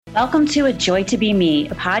Welcome to A Joy to Be Me,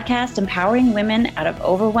 a podcast empowering women out of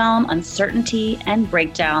overwhelm, uncertainty, and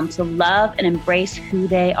breakdown to love and embrace who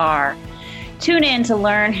they are. Tune in to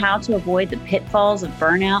learn how to avoid the pitfalls of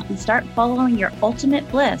burnout and start following your ultimate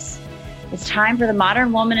bliss. It's time for the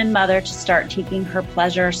modern woman and mother to start taking her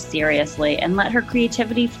pleasure seriously and let her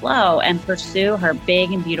creativity flow and pursue her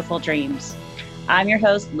big and beautiful dreams. I'm your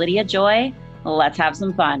host, Lydia Joy. Let's have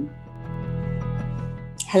some fun.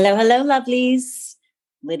 Hello, lovelies.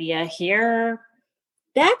 Lydia here,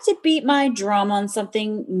 back to beat my drum on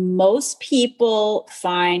something most people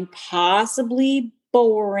find possibly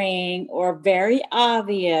boring or very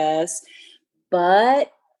obvious,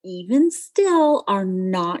 but even still are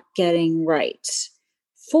not getting right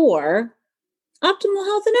for optimal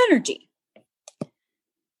health and energy.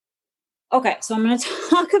 Okay, so I'm going to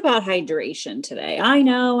talk about hydration today. I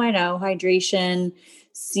know, hydration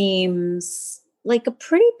seems like a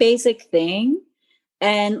pretty basic thing.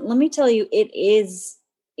 And let me tell you, it is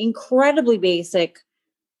incredibly basic,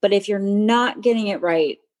 but if you're not getting it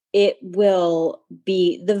right, it will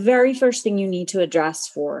be the very first thing you need to address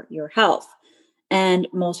for your health. And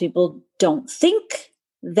most people don't think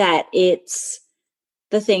that it's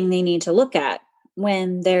the thing they need to look at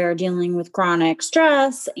when they're dealing with chronic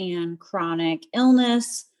stress and chronic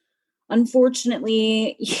illness.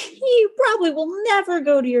 Unfortunately, you probably will never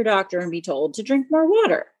go to your doctor and be told to drink more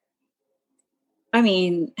water. I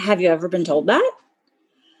mean, have you ever been told that?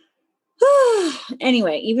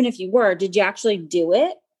 Anyway, even if you were, did you actually do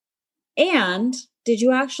it? And did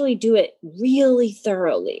you actually do it really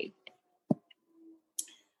thoroughly? All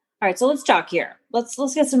right, so let's talk here. Let's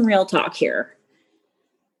get some real talk here.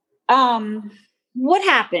 What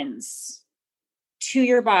happens to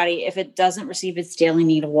your body if it doesn't receive its daily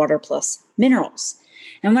need of water plus minerals?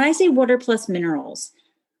 And when I say water plus minerals,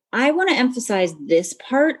 I want to emphasize this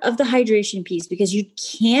part of the hydration piece because you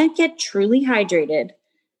can't get truly hydrated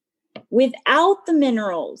without the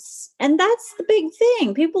minerals. And that's the big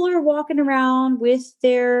thing. People are walking around with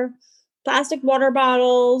their plastic water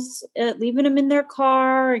bottles, leaving them in their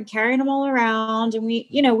car and carrying them all around. And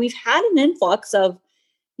we've had an influx of,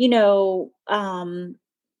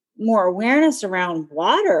 more awareness around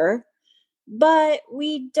water, but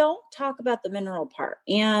we don't talk about the mineral part.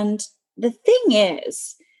 And the thing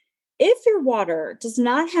is, if your water does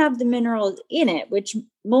not have the minerals in it, which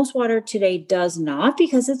most water today does not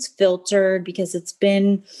because it's filtered, because it's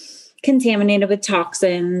been contaminated with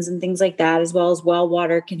toxins and things like that, as well as well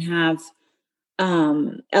water can have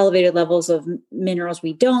elevated levels of minerals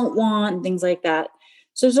we don't want and things like that.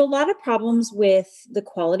 So there's a lot of problems with the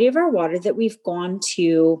quality of our water that we've gone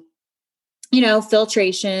to,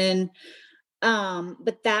 filtration.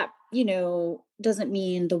 But that, doesn't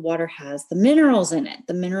mean the water has the minerals in it,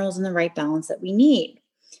 the minerals in the right balance that we need.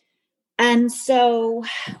 And so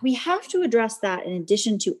we have to address that in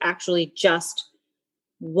addition to actually just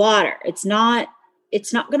water. It's not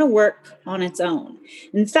going to work on its own.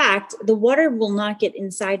 In fact, the water will not get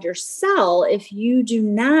inside your cell if you do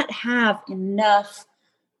not have enough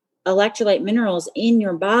electrolyte minerals in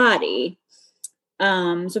your body. So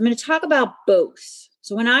I'm going to talk about both.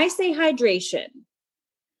 So when I say hydration,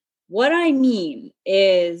 what I mean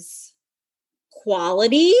is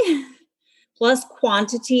quality plus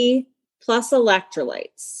quantity plus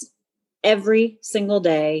electrolytes every single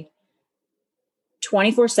day,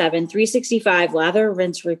 24/7, 365, lather,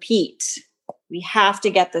 rinse, repeat. We have to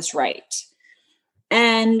get this right.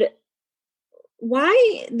 And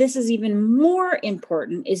why this is even more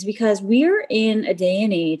important is because we're in a day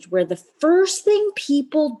and age where the first thing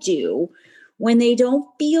people do when they don't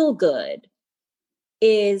feel good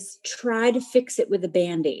is try to fix it with a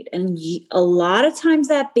Band-Aid. And a lot of times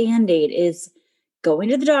that Band-Aid is going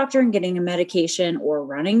to the doctor and getting a medication or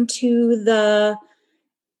running to the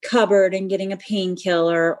cupboard and getting a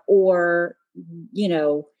painkiller or,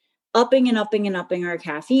 upping our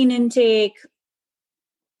caffeine intake.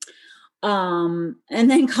 And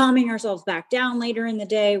then calming ourselves back down later in the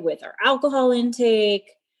day with our alcohol intake,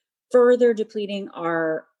 further depleting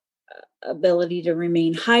our ability to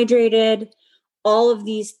remain hydrated. All of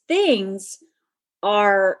these things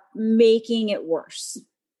are making it worse.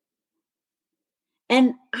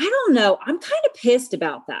 And I don't know, I'm kind of pissed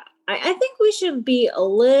about that. I think we should be a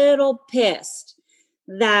little pissed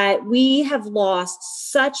that we have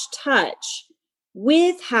lost such touch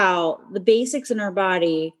with how the basics in our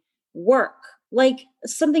body work. Like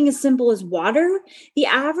something as simple as water. The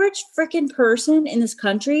average freaking person in this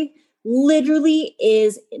country literally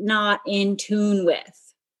is not in tune with.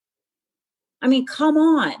 I mean, come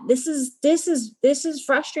on. This is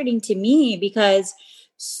frustrating to me because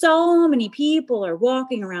So many people are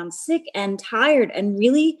walking around sick and tired, and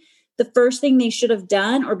really the first thing they should have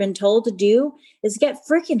done or been told to do is get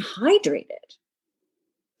freaking hydrated.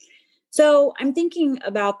 So I'm thinking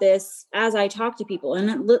about this as I talk to people.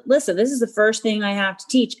 And listen, this is the first thing I have to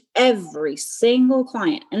teach every single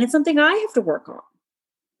client. And it's something I have to work on.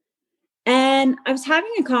 And I was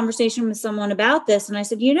having a conversation with someone about this. And I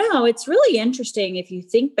said, it's really interesting if you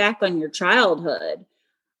think back on your childhood.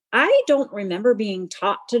 I don't remember being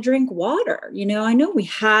taught to drink water. I know we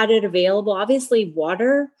had it available. Obviously,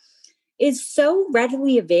 water is so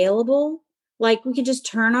readily available. Like we can just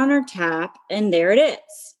turn on our tap and there it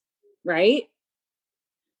is. Right?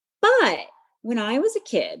 But when I was a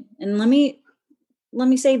kid, and let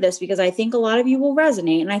me say this because I think a lot of you will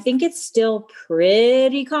resonate, and I think it's still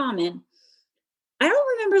pretty common. I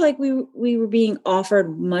don't remember like we were being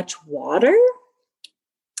offered much water,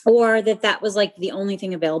 or that was like the only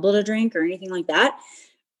thing available to drink or anything like that.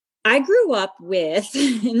 I grew up with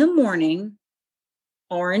in the morning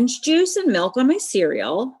orange juice and milk on my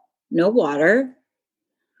cereal, no water.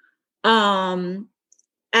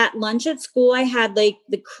 At lunch at school, I had like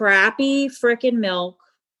the crappy freaking milk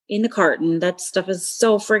in the carton. That stuff is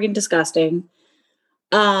so freaking disgusting.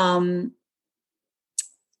 I'm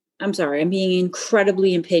sorry, I'm being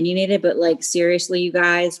incredibly opinionated, but like seriously, you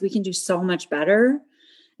guys, we can do so much better.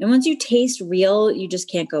 And once you taste real, you just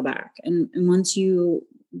can't go back. And once you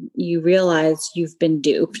realize you've been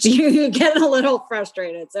duped, you get a little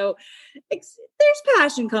frustrated. So there's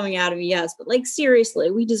passion coming out of me, yes, but like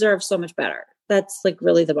seriously, we deserve so much better. That's like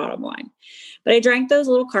really the bottom line. But I drank those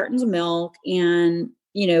little cartons of milk, and,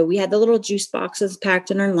 we had the little juice boxes packed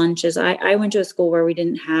in our lunches. I went to a school where we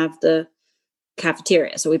didn't have the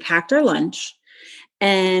cafeteria. So we packed our lunch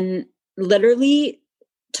and literally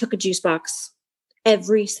took a juice box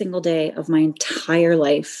every single day of my entire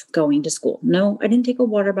life going to school. No, I didn't take a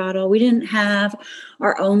water bottle. We didn't have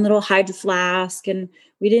our own little hydro flask, and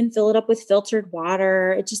we didn't fill it up with filtered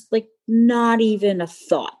water. It's just like not even a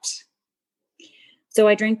thought. So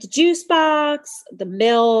I drank the juice box, the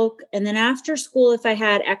milk, and then after school, if I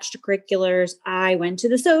had extracurriculars, I went to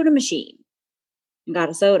the soda machine and got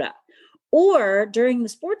a soda. Or during the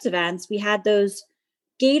sports events, we had those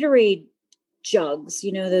Gatorade jugs,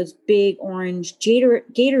 those big orange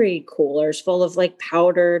Gatorade coolers full of like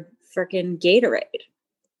powdered freaking Gatorade.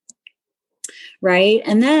 Right.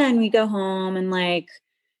 And then we go home and like,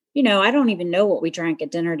 I don't even know what we drank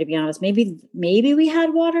at dinner, to be honest. Maybe we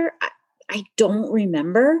had water. I don't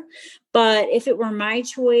remember, but if it were my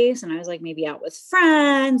choice and I was like maybe out with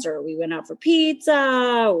friends or we went out for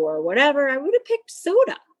pizza or whatever, I would have picked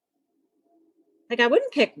soda. Like I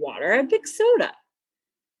wouldn't pick water, I'd pick soda.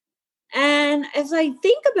 And as I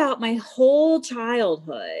think about my whole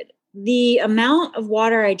childhood, the amount of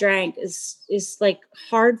water I drank is like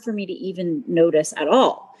hard for me to even notice at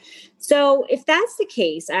all. So if that's the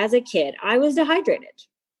case, as a kid, I was dehydrated.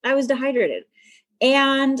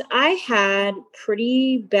 And I had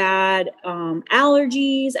pretty bad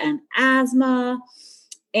allergies and asthma.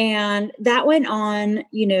 And that went on,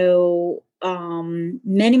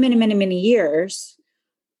 many years.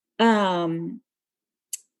 And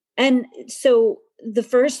so the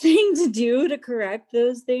first thing to do to correct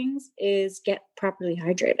those things is get properly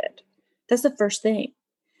hydrated. That's the first thing.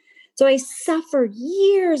 So I suffered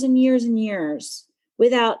years and years and years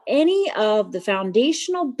without any of the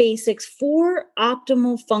foundational basics for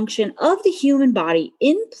optimal function of the human body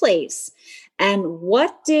in place. And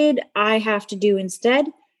what did I have to do instead?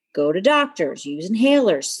 Go to doctors, use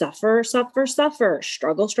inhalers, suffer,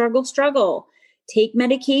 struggle, take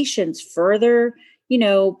medications, further,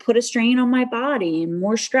 put a strain on my body and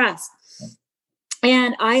more stress.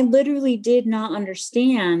 And I literally did not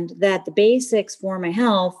understand that the basics for my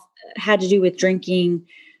health had to do with drinking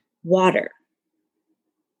water.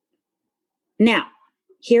 Now,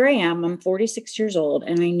 here I am, I'm 46 years old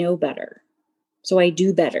and I know better. So I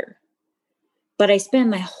do better. But I spent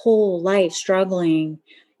my whole life struggling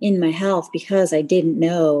in my health because I didn't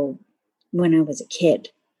know when I was a kid.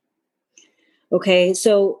 Okay,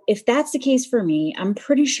 so if that's the case for me, I'm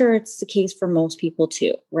pretty sure it's the case for most people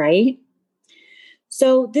too, right?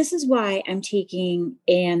 So this is why I'm taking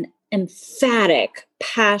an emphatic,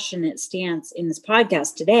 passionate stance in this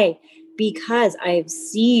podcast today, because I've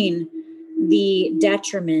seen the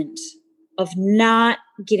detriment of not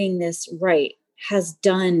getting this right has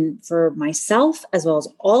done for myself as well as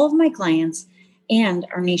all of my clients and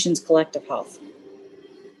our nation's collective health.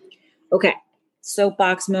 Okay,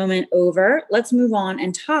 soapbox moment over. Let's move on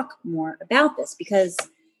and talk more about this because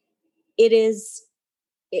it is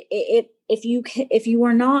if you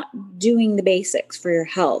are not doing the basics for your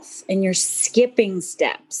health and you're skipping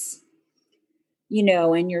steps,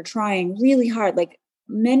 and you're trying really hard, like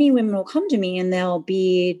many women will come to me and they'll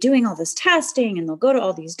be doing all this testing and they'll go to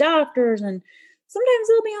all these doctors and sometimes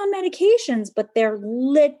they'll be on medications, but they're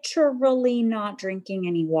literally not drinking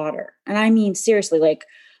any water. And I mean, seriously, like,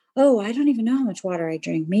 oh, I don't even know how much water I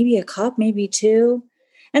drink. Maybe a cup, maybe two.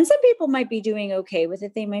 And some people might be doing okay with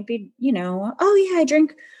it. They might be, oh yeah, I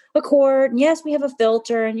drink a quart. And yes, we have a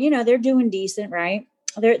filter and, they're doing decent, right?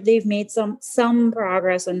 They've made some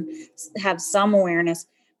progress and have some awareness.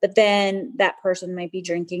 But then that person might be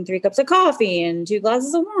drinking 3 cups of coffee and 2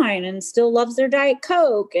 glasses of wine and still loves their Diet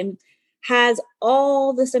Coke and has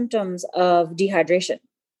all the symptoms of dehydration.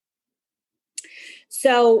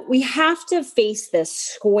 So we have to face this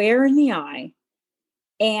square in the eye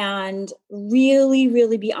and really,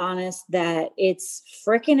 really be honest that it's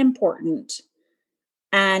freaking important.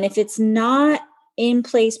 And if it's not in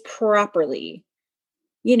place properly,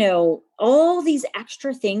 all these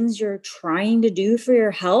extra things you're trying to do for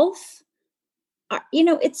your health,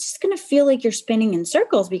 it's just going to feel like you're spinning in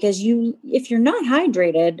circles because if you're not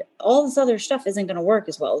hydrated, all this other stuff isn't going to work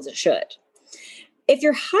as well as it should. If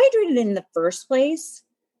you're hydrated in the first place,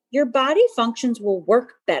 your body functions will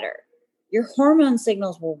work better. Your hormone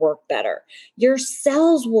signals will work better. Your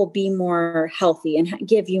cells will be more healthy and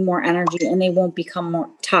give you more energy and they won't become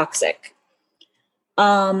more toxic.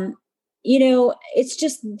 It's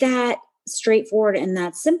just that straightforward and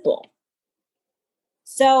that simple.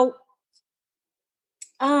 So,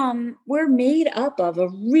 we're made up of a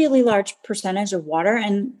really large percentage of water,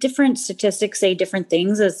 and different statistics say different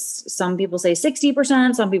things. As some people say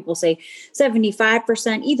 60%, some people say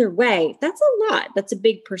 75%. Either way, that's a lot. That's a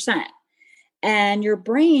big percent. And your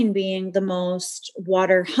brain being the most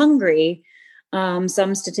water hungry,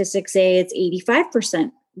 some statistics say it's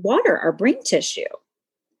 85% water, our brain tissue.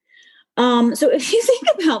 So if you think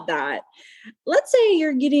about that, let's say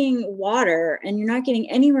you're getting water and you're not getting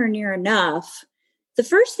anywhere near enough. The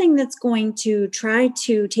first thing that's going to try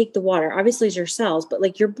to take the water, obviously, is your cells, but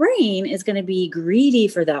like your brain is going to be greedy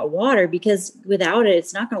for that water because without it,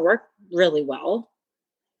 it's not going to work really well.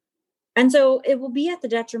 And so it will be at the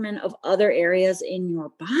detriment of other areas in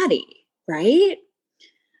your body, right?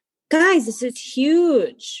 Guys, this is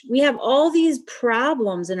huge. We have all these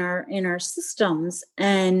problems in our systems,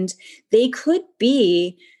 and they could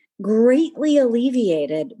be greatly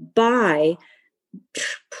alleviated by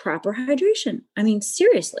proper hydration. I mean,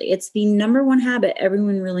 seriously, it's the number one habit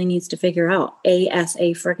everyone really needs to figure out.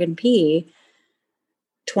 ASA frickin' P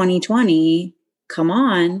 2020. Come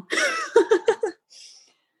on.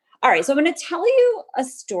 All right. So I'm going to tell you a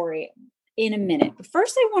story in a minute. But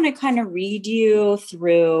first, I want to kind of read you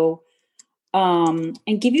through and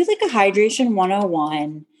give you like a hydration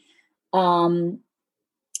 101.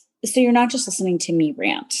 So you're not just listening to me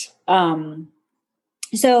rant.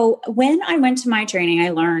 So when I went to my training, I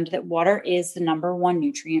learned that water is the number one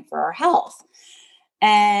nutrient for our health.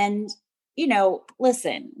 And,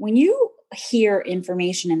 listen, when you hear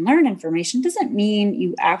information and learn information, doesn't mean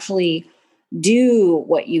you actually do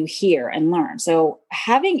what you hear and learn. So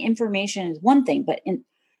having information is one thing, but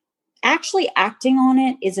actually acting on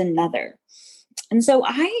it is another. And so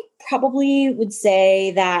I probably would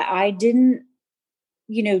say that I didn't,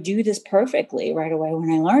 do this perfectly right away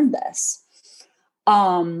when I learned this.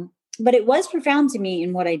 But it was profound to me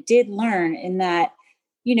in what I did learn in that,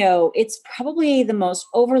 it's probably the most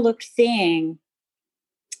overlooked thing.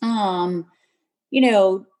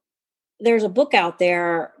 There's a book out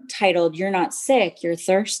there titled "You're Not Sick, You're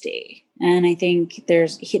Thirsty." And I think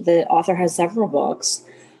the author has several books.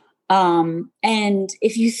 And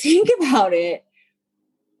if you think about it,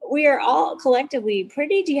 we are all collectively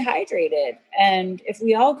pretty dehydrated. And if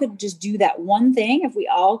we all could just do that one thing, if we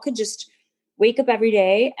all could just wake up every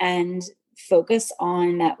day and focus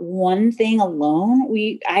on that one thing alone,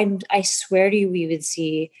 I swear to you, we would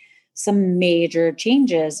see some major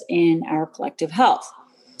changes in our collective health.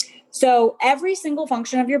 So every single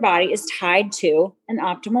function of your body is tied to an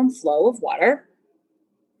optimum flow of water.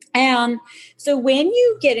 And so when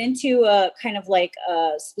you get into a kind of like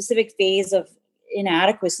a specific phase of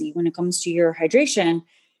inadequacy when it comes to your hydration,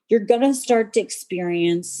 you're going to start to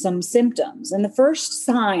experience some symptoms. And the first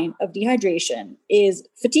sign of dehydration is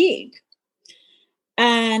fatigue.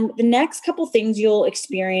 And the next couple things you'll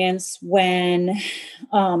experience when,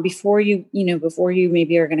 before you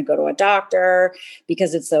maybe are going to go to a doctor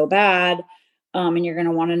because it's so bad. And you're going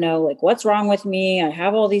to want to know, like, what's wrong with me? I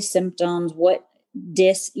have all these symptoms. What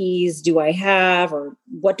dis-ease do I have? Or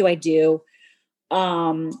what do I do?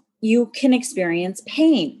 You can experience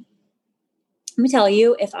pain. Let me tell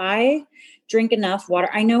you, if I drink enough water,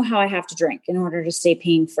 I know how I have to drink in order to stay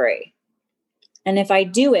pain-free. And if I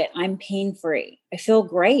do it, I'm pain-free. I feel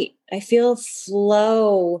great. I feel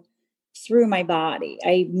flow through my body.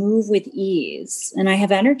 I move with ease and I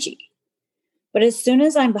have energy. But as soon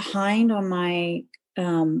as I'm behind on my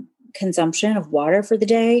consumption of water for the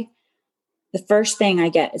day, the first thing I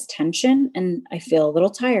get is tension and I feel a little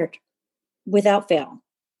tired without fail.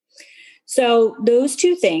 So those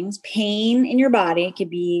two things, pain in your body, it could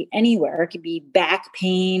be anywhere. It could be back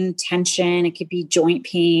pain, tension, it could be joint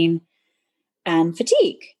pain, and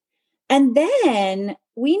fatigue. And then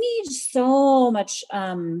we need so much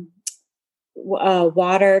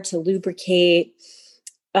water to lubricate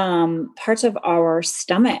parts of our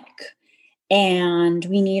stomach. And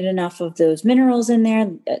we need enough of those minerals in there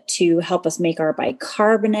to help us make our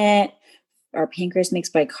bicarbonate. Our pancreas makes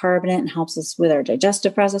bicarbonate and helps us with our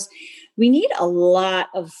digestive process. We need a lot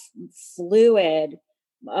of fluid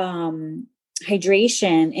hydration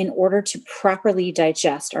in order to properly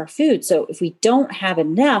digest our food. So if we don't have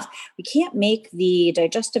enough, we can't make the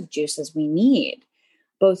digestive juices we need,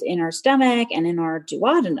 both in our stomach and in our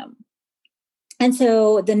duodenum. And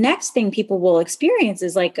so the next thing people will experience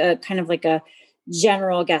is like a kind of like a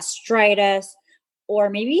general gastritis, or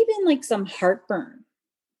maybe even like some heartburn.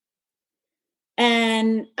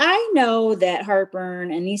 And I know that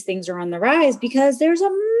heartburn and these things are on the rise because there's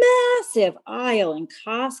a massive aisle in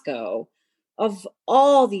Costco of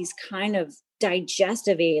all these kind of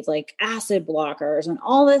digestive aids like acid blockers and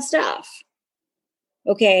all this stuff.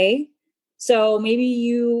 Okay. So maybe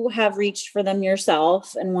you have reached for them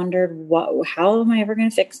yourself and wondered, how am I ever going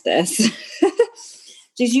to fix this?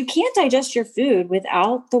 Because you can't digest your food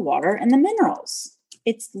without the water and the minerals.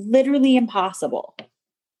 It's literally impossible.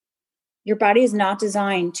 Your body is not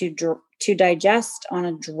designed to digest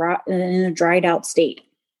in a dried out state.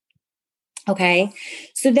 Okay.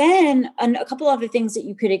 So then a couple other things that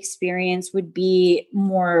you could experience would be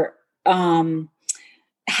more having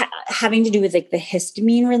to do with like the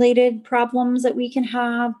histamine related problems that we can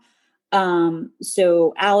have.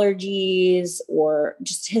 So allergies or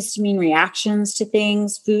just histamine reactions to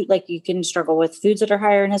things, food, like you can struggle with foods that are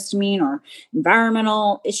higher in histamine, or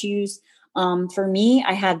environmental issues. For me,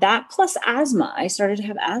 I had that plus asthma. I started to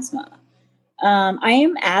have asthma. I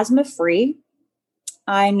am asthma free.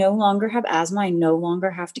 I no longer have asthma. I no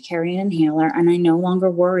longer have to carry an inhaler, and I no longer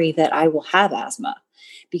worry that I will have asthma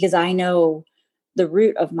because I know the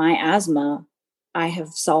root of my asthma. I have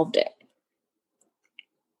solved it.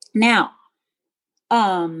 Now,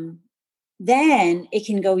 then it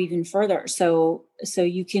can go even further. So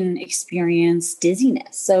you can experience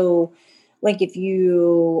dizziness. So like if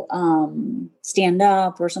you stand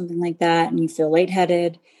up or something like that and you feel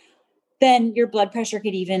lightheaded, then your blood pressure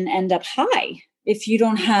could even end up high if you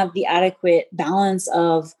don't have the adequate balance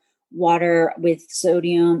of water with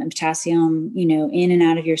sodium and potassium, in and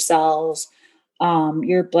out of your cells.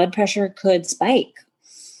 Your blood pressure could spike.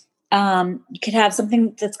 You could have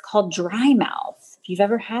something that's called dry mouth. If you've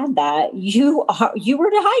ever had that, you were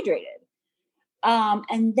dehydrated.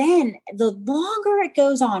 And then the longer it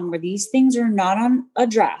goes on where these things are not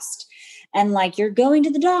addressed, and like you're going to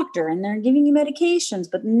the doctor and they're giving you medications,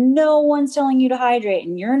 but no one's telling you to hydrate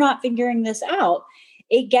and you're not figuring this out,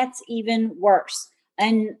 it gets even worse.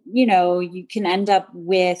 And, you can end up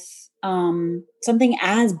with something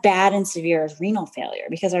as bad and severe as renal failure,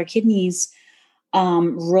 because our kidneys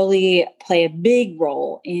really play a big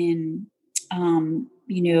role in,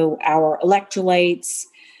 our electrolytes,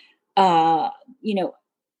 and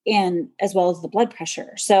as well as the blood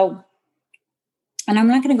pressure. So, and I'm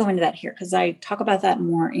not going to go into that here because I talk about that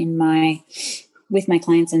more with my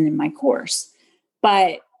clients and in my course.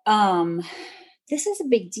 But this is a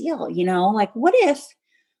big deal, like what if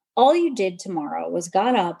all you did tomorrow was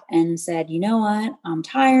got up and said, you know what, I'm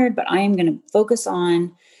tired, but I am going to focus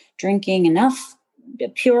on drinking enough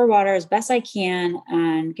pure water as best I can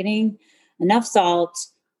and getting enough salt.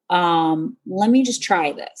 Let me just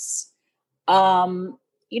try this.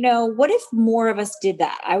 What if more of us did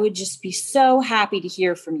that? I would just be so happy to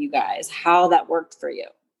hear from you guys how that worked for you.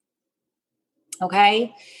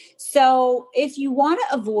 Okay. So if you want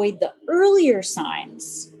to avoid the earlier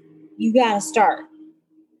signs, you got to start.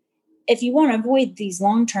 If you want to avoid these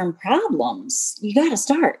long-term problems, you got to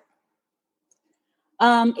start.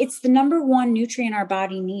 It's the number one nutrient our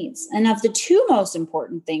body needs. And of the two most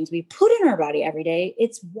important things we put in our body every day,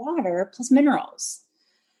 it's water plus minerals.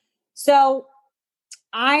 So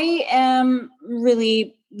I am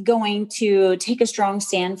really going to take a strong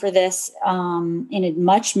stand for this in a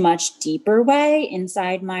much, much deeper way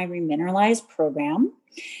inside my Remineralize program.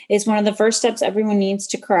 It's one of the first steps everyone needs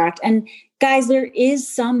to correct. And guys, there is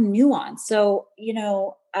some nuance. So,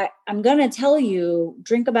 I'm going to tell you,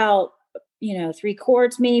 drink about, 3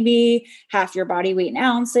 quarts, maybe half your body weight in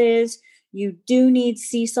ounces. You do need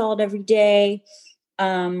sea salt every day.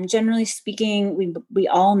 Generally speaking, we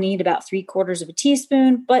all need about 3/4 of a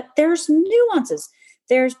teaspoon, but there's nuances.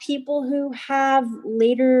 There's people who have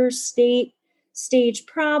later stage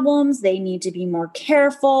problems. They need to be more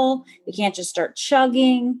careful. They can't just start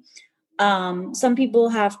chugging. Some people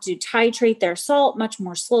have to titrate their salt much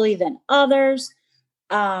more slowly than others.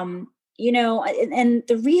 And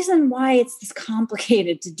the reason why it's this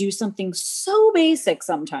complicated to do something so basic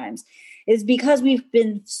sometimes is because we've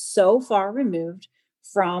been so far removed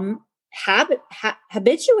from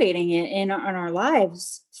habituating it in our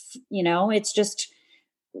lives. It's just,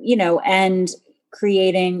 and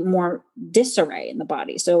creating more disarray in the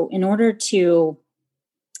body. So in order to,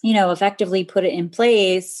 effectively put it in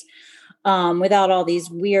place without all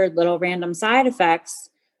these weird little random side effects,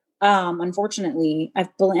 unfortunately,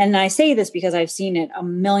 and I say this because I've seen it a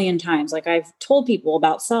million times. Like I've told people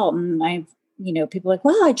about salt and people are like,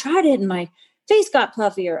 well, I tried it and my face got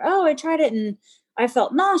puffy, or, oh, I tried it and I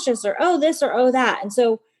felt nauseous, or, oh, this, or, oh, that. And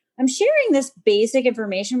so I'm sharing this basic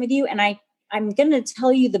information with you, and I'm going to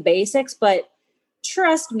tell you the basics, but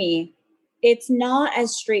trust me, it's not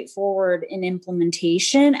as straightforward in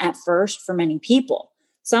implementation at first for many people.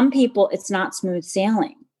 Some people, it's not smooth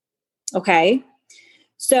sailing. Okay.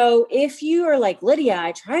 So if you are like, Lydia,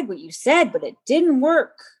 I tried what you said, but it didn't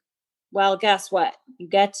work. Well, guess what? You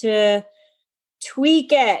get to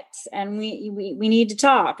tweak it, and we need to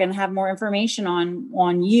talk and have more information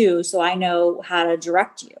on you, so I know how to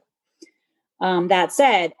direct you. That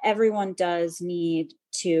said, everyone does need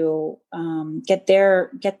to get their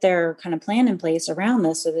kind of plan in place around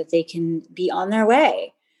this so that they can be on their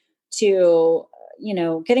way to,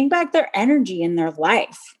 getting back their energy in their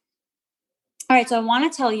life. All right. So I want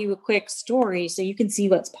to tell you a quick story so you can see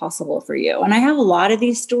what's possible for you. And I have a lot of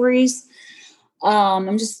these stories.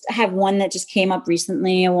 I have one that just came up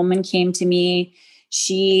recently. A woman came to me.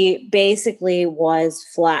 She basically was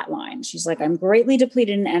flatlined. She's like, I'm greatly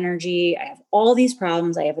depleted in energy. I have all these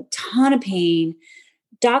problems. I have a ton of pain.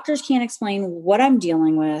 Doctors can't explain what I'm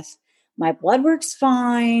dealing with. My blood work's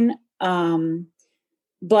fine.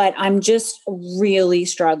 But I'm just really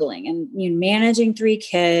struggling and managing 3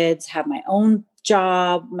 kids, have my own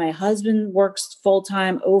job. My husband works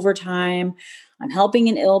full-time, overtime. I'm helping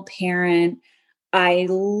an ill parent. I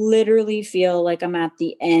literally feel like I'm at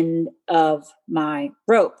the end of my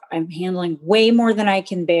rope. I'm handling way more than I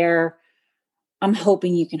can bear. I'm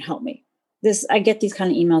hoping you can help me. I get these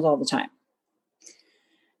kind of emails all the time.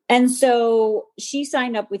 And so she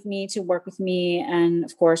signed up with me to work with me. And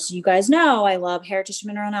of course, you guys know I love hair tissue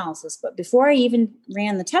mineral analysis. But before I even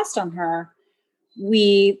ran the test on her,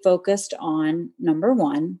 we focused on, number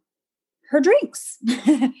 1, her drinks.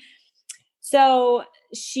 So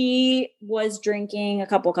she was drinking a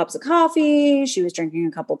couple cups of coffee. She was drinking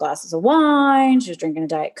a couple glasses of wine. She was drinking a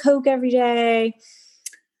Diet Coke every day.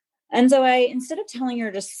 And so instead of telling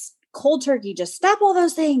her just cold turkey, just stop all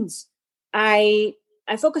those things, I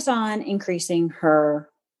focus on increasing her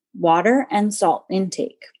water and salt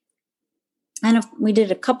intake. And we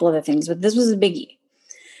did a couple other things, but this was a biggie.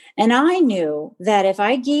 And I knew that if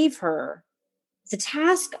I gave her the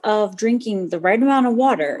task of drinking the right amount of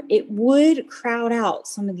water, it would crowd out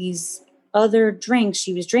some of these other drinks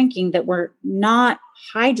she was drinking that were not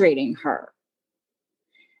hydrating her.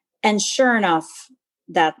 And sure enough,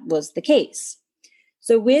 that was the case.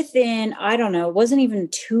 So within, it wasn't even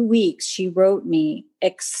 2 weeks, she wrote me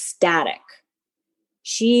ecstatic.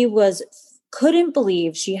 She couldn't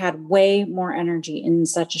believe she had way more energy in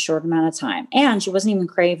such a short amount of time. And she wasn't even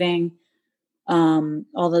craving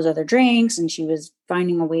all those other drinks, and she was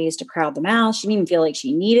finding ways to crowd them out. She didn't even feel like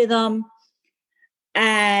she needed them.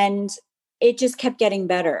 And it just kept getting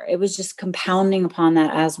better. It was just compounding upon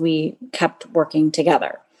that as we kept working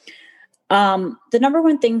together. The number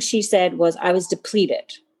 1 thing she said was, I was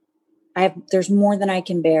depleted. There's more than I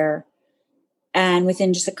can bear. And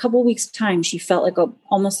within just a couple of weeks of time, she felt like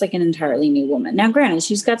almost like an entirely new woman. Now, granted,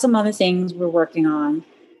 she's got some other things we're working on,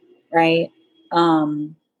 right?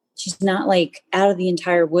 She's not like out of the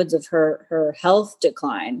entire woods of her health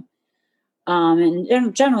decline.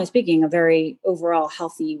 And generally speaking, a very overall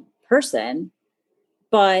healthy person.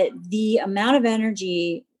 But the amount of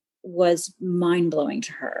energy was mind-blowing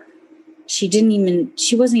to her. She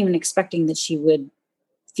wasn't even expecting that she would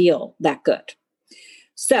feel that good.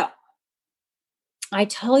 So I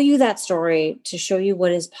tell you that story to show you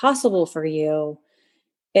what is possible for you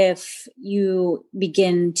if you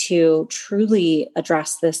begin to truly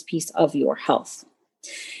address this piece of your health.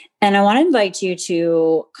 And I want to invite you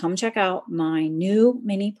to come check out my new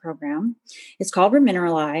mini program. It's called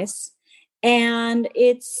Remineralize. And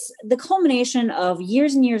it's the culmination of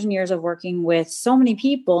years and years and years of working with so many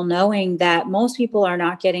people, knowing that most people are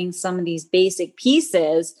not getting some of these basic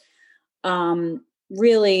pieces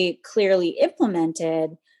really clearly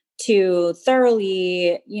implemented to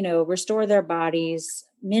thoroughly, restore their body's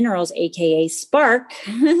minerals, aka spark,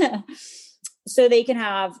 so they can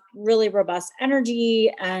have really robust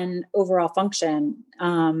energy and overall function,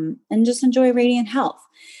 and just enjoy radiant health.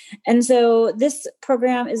 And so this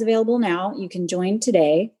program is available now. You can join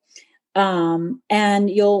today, and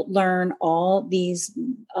you'll learn all these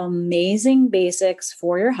amazing basics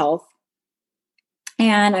for your health.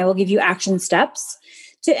 And I will give you action steps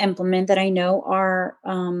to implement that I know are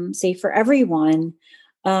safe for everyone.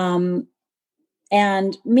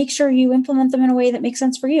 And make sure you implement them in a way that makes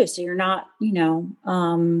sense for you. So you're not,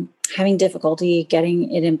 having difficulty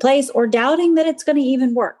getting it in place or doubting that it's going to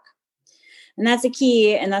even work. And that's a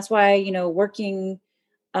key. And that's why, working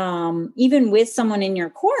even with someone in your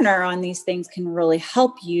corner on these things can really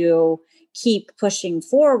help you keep pushing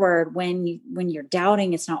forward when you're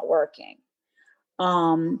doubting it's not working.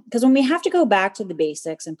 Because when we have to go back to the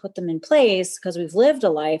basics and put them in place, because we've lived a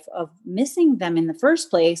life of missing them in the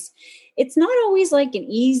first place, it's not always like an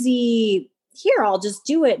easy, here, I'll just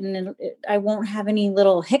do it and I won't have any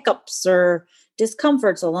little hiccups or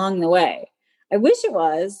discomforts along the way. I wish it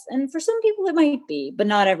was. And for some people it might be, but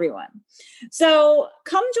not everyone. So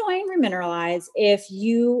come join Remineralize if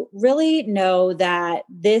you really know that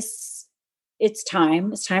it's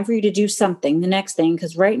time for you to do something, the next thing,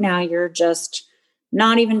 because right now you're just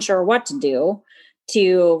not even sure what to do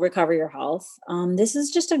to recover your health. This is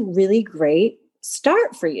just a really great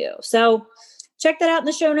start for you. So check that out in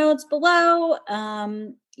the show notes below.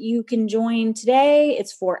 You can join today.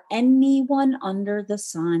 It's for anyone under the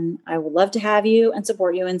sun. I would love to have you and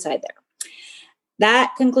support you inside there.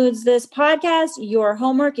 That concludes this podcast. Your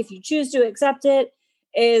homework, if you choose to accept it,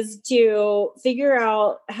 is to figure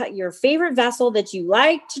out your favorite vessel that you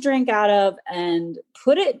like to drink out of and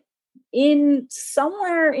put it in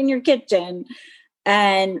somewhere in your kitchen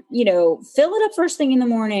and, fill it up first thing in the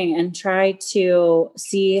morning and try to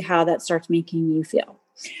see how that starts making you feel.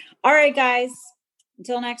 All right, guys,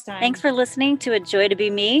 until next time. Thanks for listening to A Joy to Be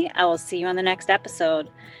Me. I will see you on the next episode.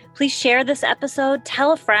 Please share this episode,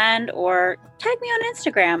 tell a friend, or tag me on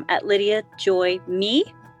Instagram at LydiaJoyMe.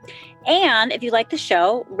 And if you like the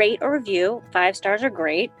show, rate or review, 5 stars are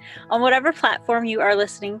great, on whatever platform you are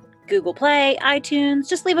listening. Google Play, iTunes,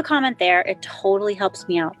 just leave a comment there. It totally helps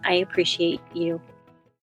me out. I appreciate you.